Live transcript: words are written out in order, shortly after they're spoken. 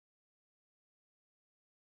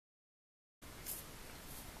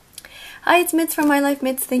Hi, it's Mits from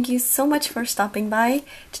MyLifeMits. Thank you so much for stopping by.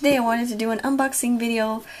 Today I wanted to do an unboxing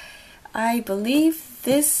video. I believe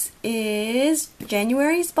this is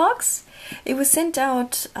January's box. It was sent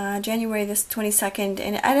out January this 22nd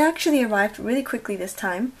and it actually arrived really quickly this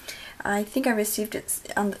time. I think I received it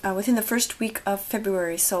within the first week of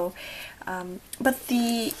February, so but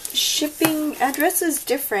the shipping address is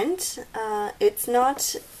different. It's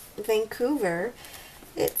not Vancouver.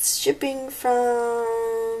 It's shipping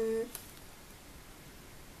from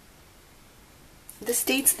the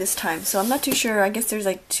States this time, so I'm not too sure. I guess there's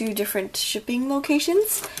like 2 different shipping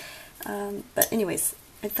locations. But anyways,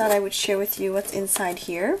 I thought I would share with you what's inside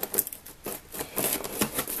here.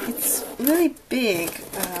 It's really big.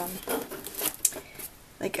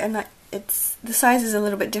 It's the size is a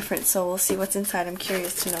little bit different, so we'll see what's inside. I'm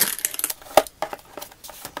curious to know.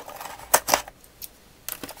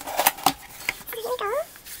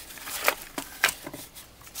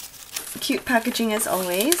 Cute packaging as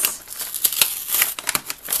always.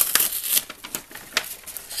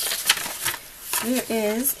 There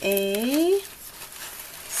is a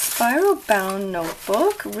spiral bound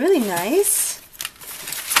notebook, really nice.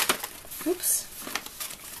 Oops.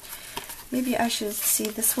 Maybe I should see,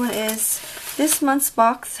 this one is, this month's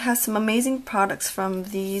box has some amazing products from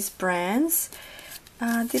these brands.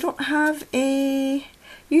 They don't have a,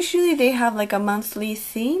 usually they have like a monthly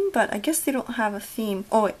theme, but I guess they don't have a theme.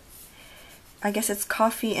 Oh, I guess it's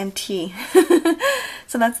coffee and tea.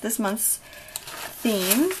 So that's this month's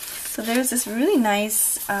theme. So there's this really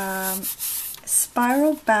nice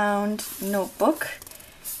spiral bound notebook.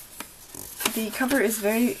 The cover is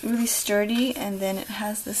really sturdy, and then it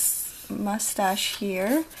has this mustache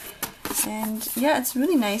here. And yeah, it's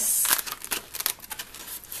really nice.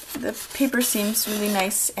 The paper seems really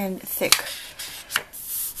nice and thick.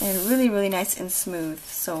 And really nice and smooth.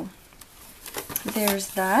 So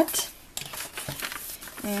there's that.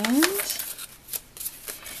 And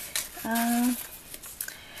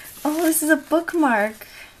oh, this is a bookmark.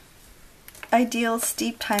 Ideal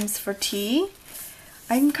steep times for tea.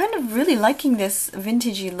 I'm kind of really liking this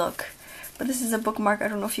vintagey look. But this is a bookmark. I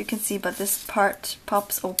don't know if you can see, but this part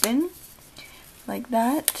pops open like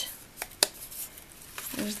that.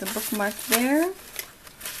 There's the bookmark there.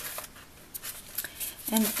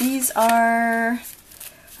 And these are,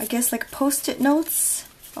 I guess, like post-it notes.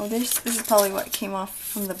 Oh, this is probably what came off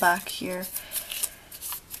from the back here.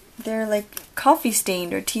 They're like coffee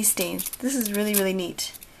stained or tea stained. This is really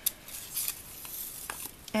neat.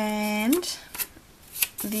 And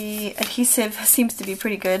the adhesive seems to be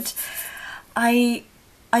pretty good. I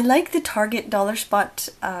like the Target Dollar Spot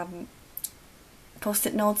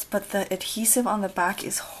post-it notes, but the adhesive on the back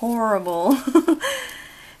is horrible.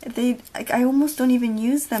 I almost don't even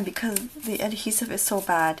use them because the adhesive is so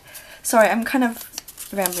bad. Sorry, I'm kind of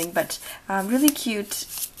rambling, but really cute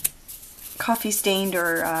coffee stained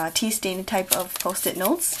or tea stained type of post-it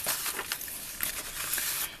notes.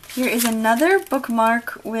 Here is another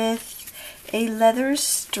bookmark with a leather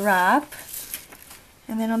strap,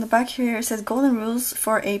 and then on the back here it says golden rules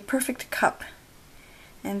for a perfect cup,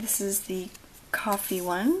 and this is the coffee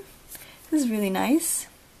one. This is really nice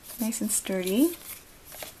and sturdy.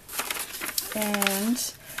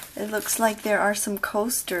 And it looks like there are some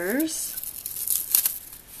coasters.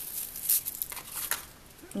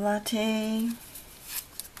 Latte.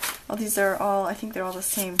 Oh, these are all, I think they're all the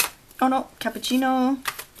same. Oh no, cappuccino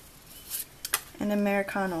and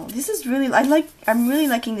Americano. This is really, I'm really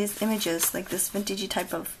liking these images, like this vintagey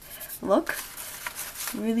type of look.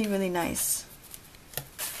 Really nice.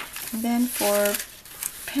 And then for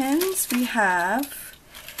pens we have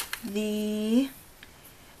the,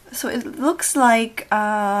 so it looks like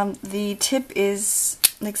the tip is,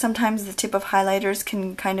 like sometimes the tip of highlighters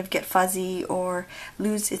can kind of get fuzzy or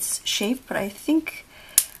lose its shape, but I think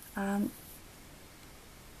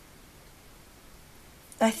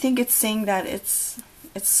it's saying that it's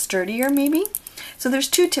sturdier maybe. So there's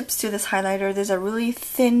 2 tips to this highlighter. There's a really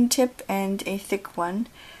thin tip and a thick one,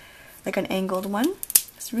 like an angled one.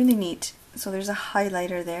 It's really neat. So there's a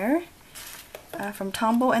highlighter there from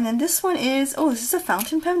Tombow, and then this one is, oh, this is a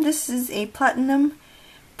fountain pen. This is a platinum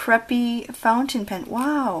preppy fountain pen.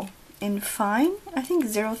 Wow, in fine, I think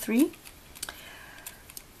 03.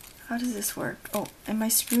 How does this work? Oh, am I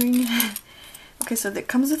screwing? Okay, so that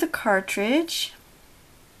comes with a cartridge.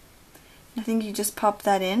 I think you just pop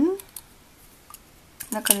that in.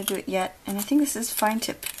 I'm not going to do it yet. And I think this is fine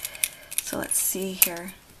tip. So let's see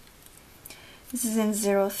here. This is in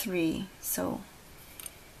 03. So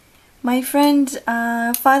My friend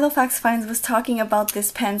Philofax Finds was talking about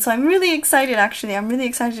this pen, so I'm really excited actually. I'm really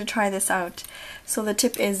excited to try this out. So the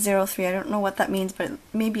tip is 03. I don't know what that means, but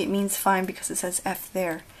maybe it means fine because it says F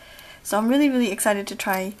there. So I'm really excited to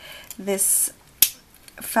try this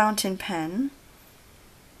fountain pen.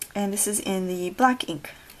 And this is in the black ink.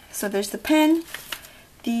 So there's the pen,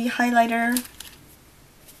 the highlighter,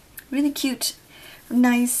 really cute,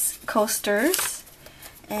 nice coasters,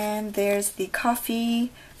 and there's the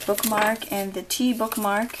coffee bookmark and the tea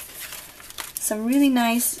bookmark, some really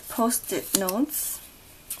nice post-it notes,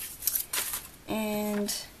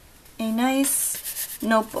 and a nice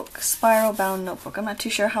notebook, spiral bound notebook. I'm not too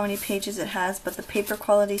sure how many pages it has, but the paper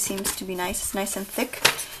quality seems to be nice. It's nice and thick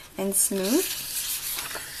and smooth.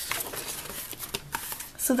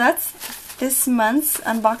 So that's this month's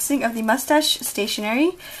unboxing of the Moustache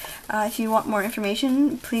Stationery. If you want more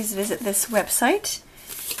information, please visit this website.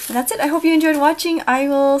 And that's it. I hope you enjoyed watching. I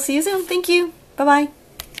will see you soon. Thank you. Bye-bye.